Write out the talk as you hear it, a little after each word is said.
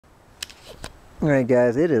Alright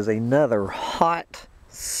guys, it is another hot,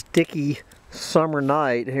 sticky summer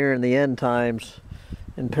night here in the end times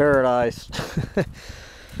in paradise.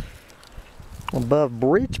 Above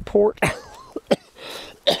Bridgeport,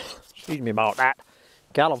 excuse me about that,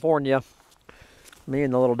 California. Me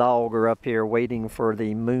and the little dog are up here waiting for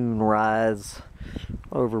the moonrise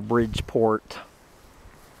over Bridgeport.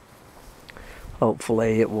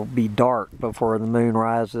 Hopefully it will be dark before the moon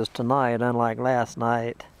rises tonight, unlike last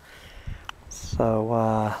night.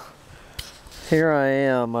 So here I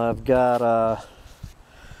am. I've got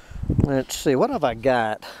let's see, what have I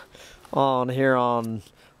got on here on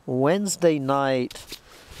Wednesday night,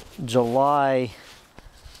 July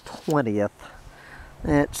 20th.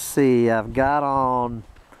 Let's see, I've got on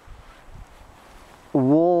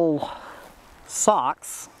wool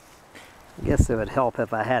socks. I guess it would help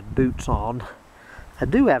if I had boots on. I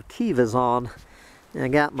do have Tevas on. And I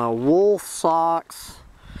got my wool socks,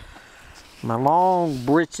 my long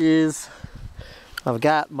breeches. I've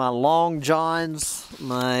got my long johns,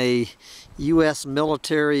 my U.S.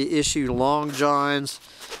 military issued long johns.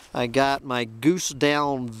 I got my goose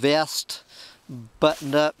down vest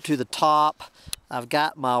buttoned up to the top. I've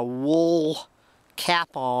got my wool cap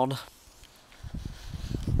on.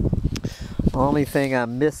 The only thing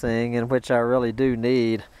I'm missing, and which I really do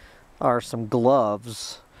need, are some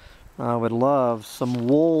gloves. I would love some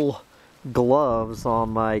wool gloves on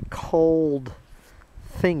my cold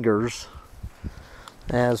fingers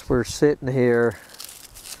as we're sitting here,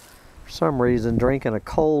 for some reason, drinking a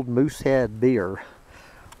cold Moosehead beer.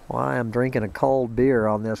 Why I'm drinking a cold beer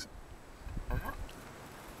on this,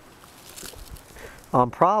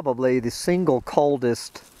 on probably the single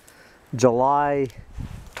coldest July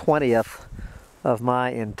 20th of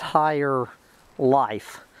my entire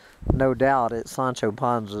life. No doubt it's Sancho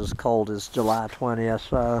Panza's coldest July 20th.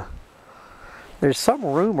 So there's some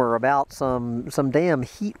rumor about some damn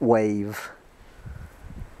heat wave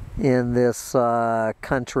in this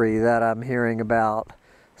country that I'm hearing about.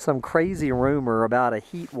 Some crazy rumor about a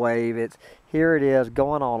heat wave. Here it is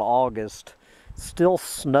going on August. Still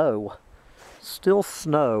snow. Still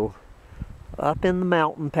snow up in the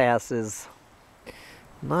mountain passes.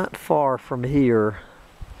 Not far from here.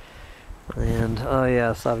 And oh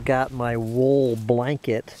yes, I've got my wool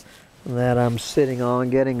blanket that I'm sitting on,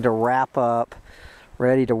 getting to wrap up,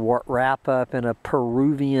 ready to wrap up in a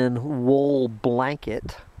Peruvian wool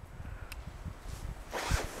blanket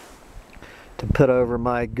to put over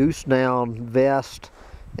my goose down vest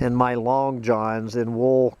and my long johns and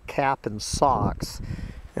wool cap and socks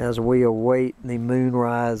as we await the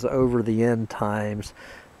moonrise over the end times.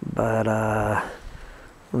 But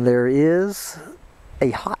there is a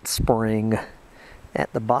hot spring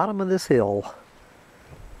at the bottom of this hill.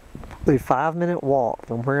 The 5-minute walk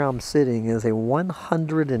from where I'm sitting is a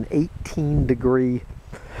 118 degree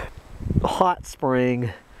hot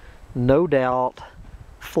spring, no doubt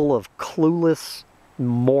full of clueless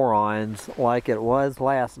morons like it was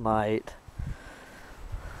last night.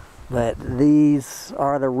 But these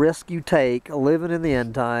are the risks you take living in the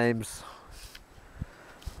end times.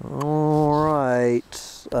 Alright,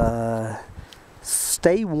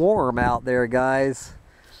 stay warm out there, guys,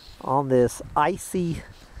 on this icy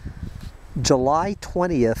July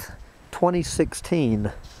 20th,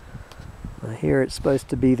 2016. Here it's supposed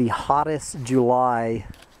to be the hottest July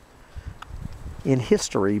in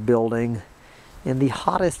history building, and the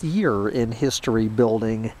hottest year in history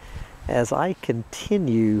building, as I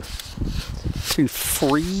continue to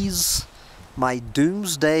freeze my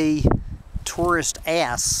doomsday tourist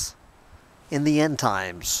ass in the end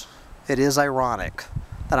times. It is ironic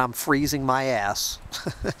that I'm freezing my ass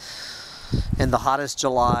in the hottest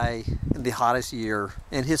July, in the hottest year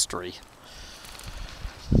in history.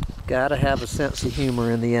 Gotta have a sense of humor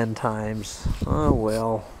in the end times. Oh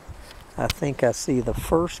well, I think I see the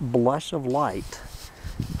first blush of light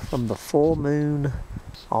from the full moon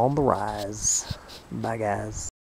on the rise. Bye guys.